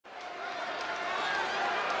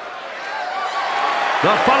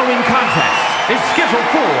The following contest is scheduled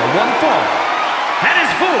for one fall and is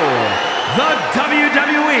for the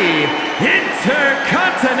WWE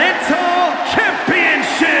Intercontinental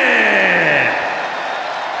Championship.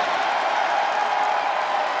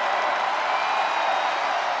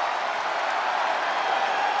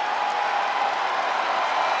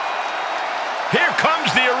 Here comes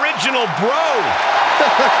the original bro.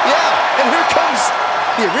 Yeah, and here comes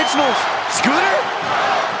the original Scooter.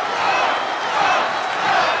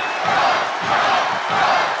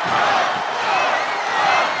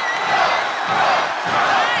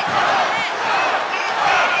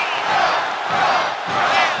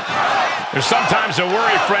 There's sometimes a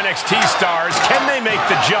worry for NXT stars. Can they make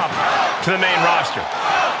the jump to the main roster?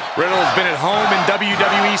 Riddle has been at home in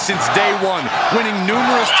WWE since day one, winning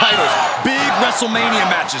numerous titles, big WrestleMania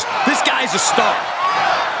matches. This guy's a star.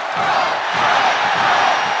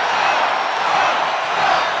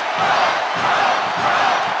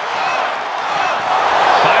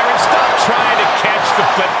 Byron, stop trying to catch the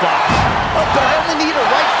flip-flops. Oh, but I only need a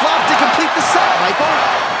right flop to complete the set, Michael.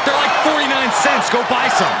 They're like 49 cents. Go buy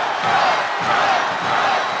some.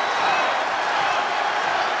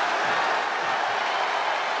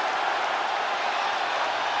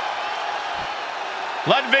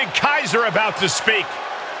 Ludwig Kaiser about to speak.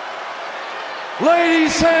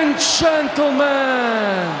 Ladies and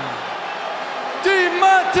gentlemen, the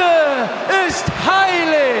matter is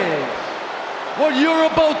highly. What you're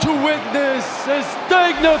about to witness is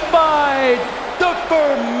dignified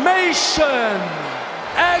deformation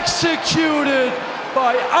executed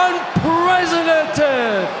by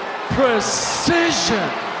unprecedented precision.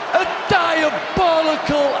 A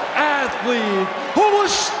diabolical athlete who will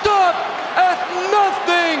stop at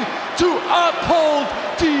nothing to uphold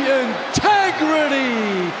the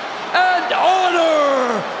integrity and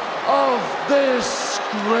honor of this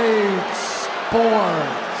great sport.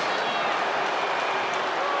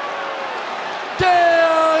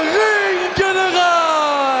 Der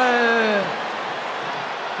Ringgeneral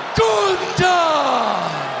Gunther!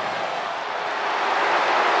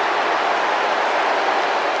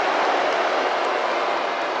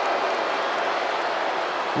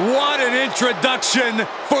 What an introduction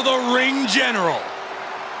for the Ring General.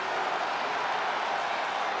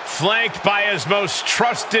 Flanked by his most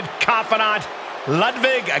trusted confidant,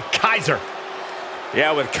 Ludwig Kaiser.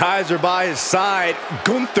 Yeah, with Kaiser by his side,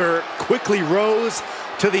 Gunther quickly rose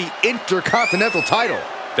to the Intercontinental title.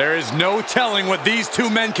 There is no telling what these two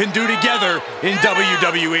men can do together in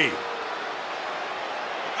WWE.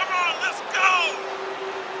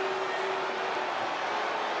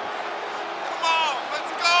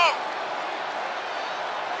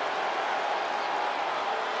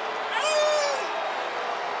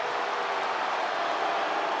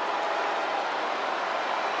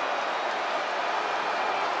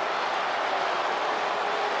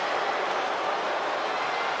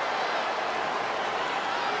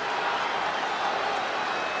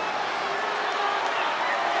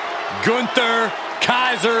 Gunther,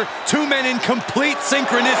 Kaiser, two men in complete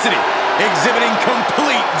synchronicity, exhibiting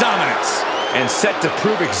complete dominance. And set to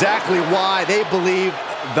prove exactly why they believe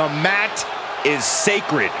the mat is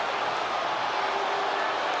sacred.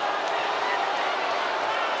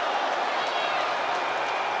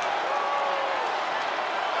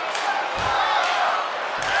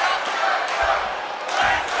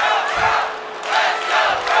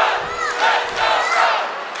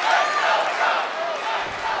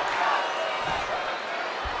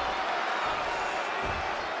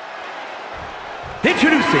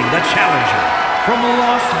 Introducing the challenger from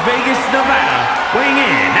Las Vegas, Nevada, weighing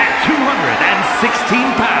in at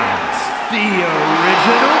 216 pounds, the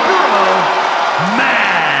original bro,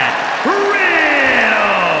 Matt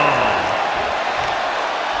Riddle.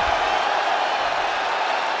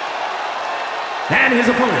 And his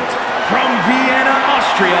opponent from Vienna,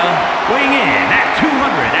 Austria, weighing in at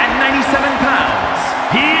 297 pounds,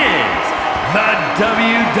 he is the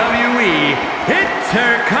WWE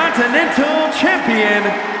Intercontinental Champion,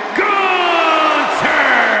 Gunther!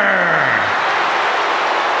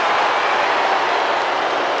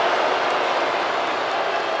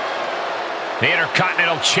 The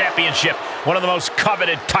Intercontinental Championship, one of the most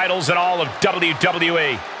coveted titles in all of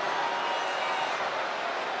WWE.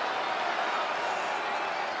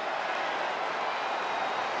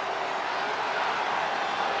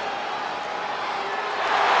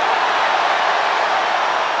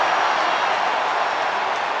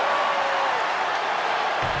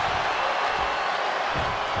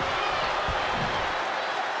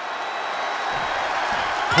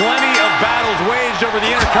 Plenty of battles waged over the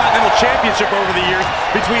Intercontinental Championship over the years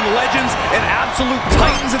between legends and absolute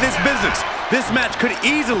titans of this business. This match could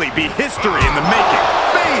easily be history in the making.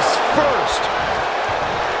 Face first.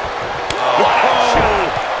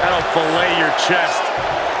 Oh, that'll fillet your chest.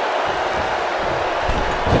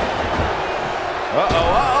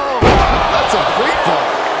 Uh-oh. That's a free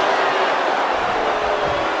fall.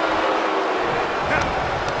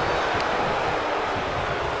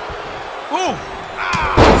 Ooh.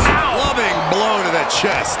 Loving blow to the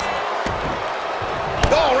chest.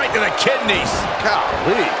 Oh, right to the kidneys.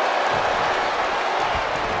 Golly.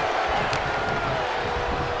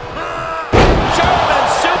 German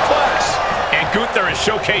suplex. And Gunther is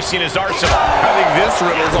showcasing his arsenal. I think this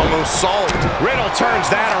Riddle's almost solved. Riddle turns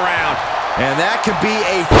that around. And that could be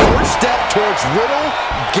a first step towards Riddle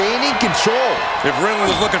gaining control. If Riddle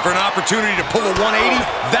was looking for an opportunity to pull a 180,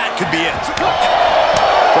 that could be it.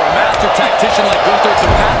 For a master tactician like Gunther, the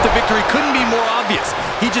path to victory couldn't be more obvious.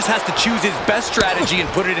 He just has to choose his best strategy and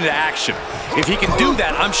put it into action. If he can do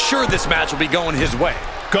that, I'm sure this match will be going his way.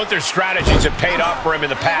 Gunther's strategies have paid off for him in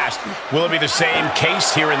the past. Will it be the same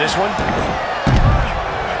case here in this one?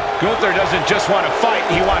 Gunther doesn't just want to fight,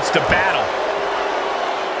 he wants to battle.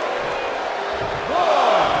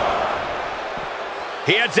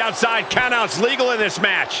 He heads outside. Countouts legal in this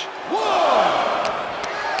match.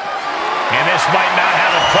 And this might not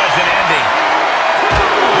have a pleasant ending.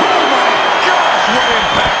 Oh my gosh, what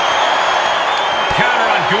impact! Counter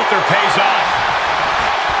on Gunther pays off.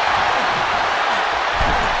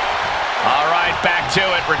 All right, back to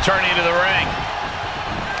it, returning to the ring.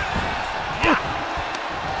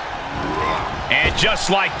 And just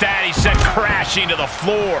like that, he's sent crashing to the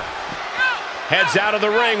floor. Heads out of the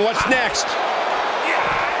ring. What's next?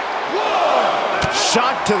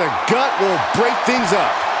 Shot to the gut will break things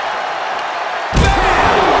up.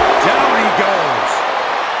 Down he goes.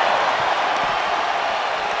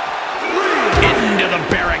 Into the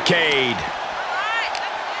barricade.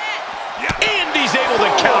 And he's able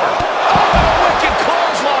to counter. Oh, wicked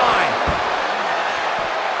clothesline.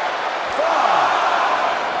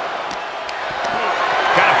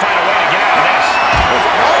 Gotta find a way to get out of this.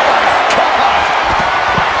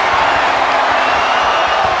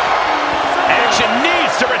 Action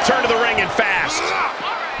needs to return to the ring and fast.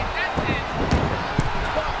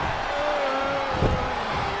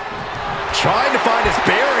 Trying to find his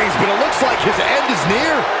bearings, but it looks like his end is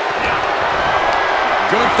near.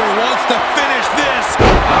 Gunther wants to finish this,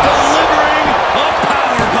 delivering a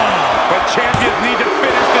powerbomb. But champions need to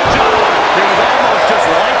finish the job. It was almost just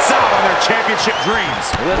lights out on their championship dreams.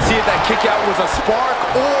 Let's see if that kick out was a spark,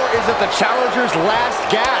 or is it the challenger's last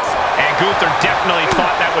gasp? And Gunther definitely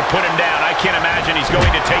thought that would put him down. I can't imagine he's going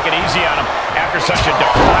to take it easy on him after such a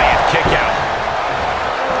defiant kick out.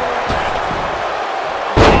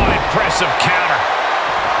 Oh, impressive counter.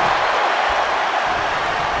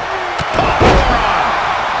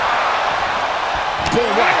 Boom,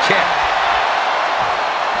 what a kick.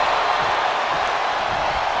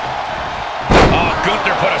 Oh,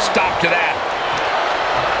 Gunther put a stop to that.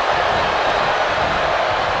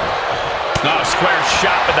 Oh, square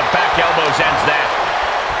shot with the back elbows ends that.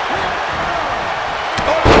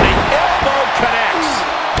 Oh, the elbow connects.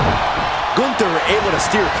 Gunther able to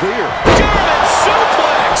steer clear. German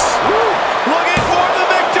suplex. Looking for the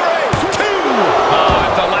victory. 2. Oh,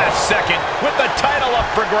 at the last second with the title up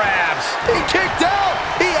for grabs. He kicked out.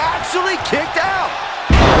 He actually kicked out.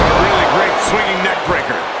 Really great swinging neck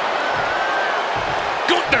breaker.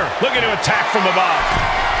 Gunther looking to attack from above.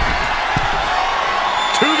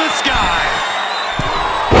 To the sky.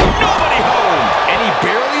 Nobody home. And he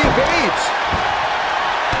barely evades.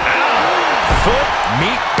 Foot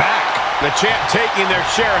meet back. The champ taking their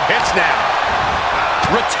share of hits now.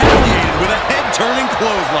 Retaliated with a head-turning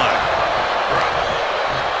clothesline.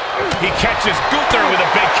 He catches Gunther with a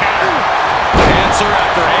big counter. Answer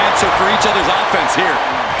after answer for each other's offense here.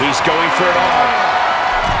 He's going for it all.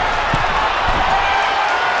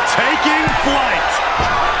 Taking flight.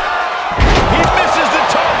 He misses the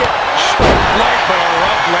target. Short flight, but a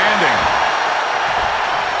rough landing.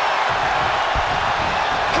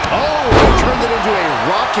 Oh, he turned it into a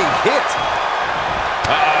rocking hit.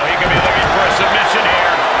 Uh-oh, he could be looking for a submission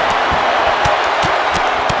here.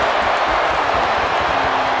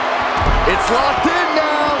 It's locked in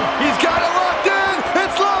now. He's got it locked in.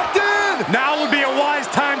 It's locked in. Now would be a wise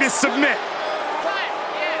time to submit.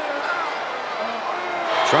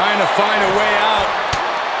 Trying to find a way out.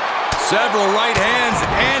 Several right hands,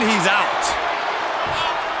 and he's out.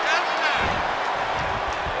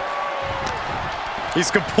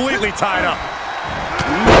 He's completely tied up.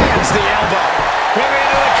 Lands the elbow. Moving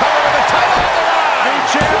into the cover of the title on the line. New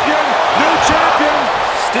champion. New champion.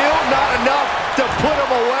 Still not enough to put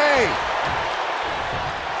him away.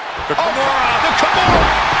 The Kimura. The Kimura.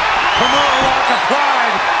 Kimura lock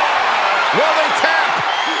applied. Will they tap?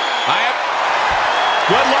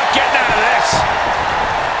 Good luck getting out of this.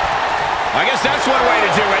 I guess that's one way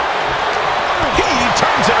to do it. He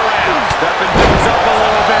turns it around. Stepping things up a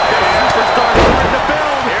little bit. This superstar starting to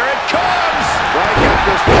build. Here it comes. Strike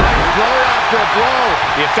after strike, blow after blow.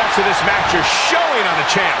 The effects of this match are showing on the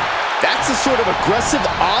champ. That's the sort of aggressive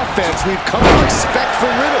offense we've come to expect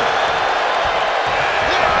from Riddle.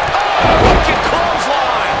 Wicked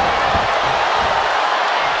clothesline.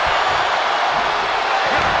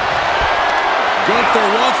 Gunther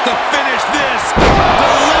wants to finish this.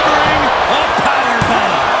 Delivering a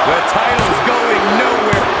powerbomb. The title's going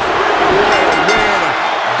nowhere. Man,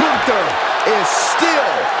 Gunther is still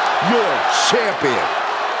your champion.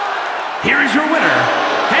 Here is your winner,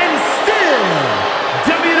 and still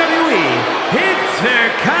WWE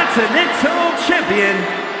Intercontinental Champion,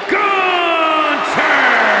 Gunther!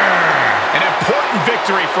 An important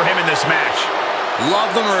victory for him in this match.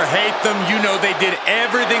 Love them or hate them, you know they did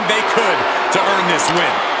everything they could to earn this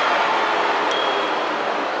win.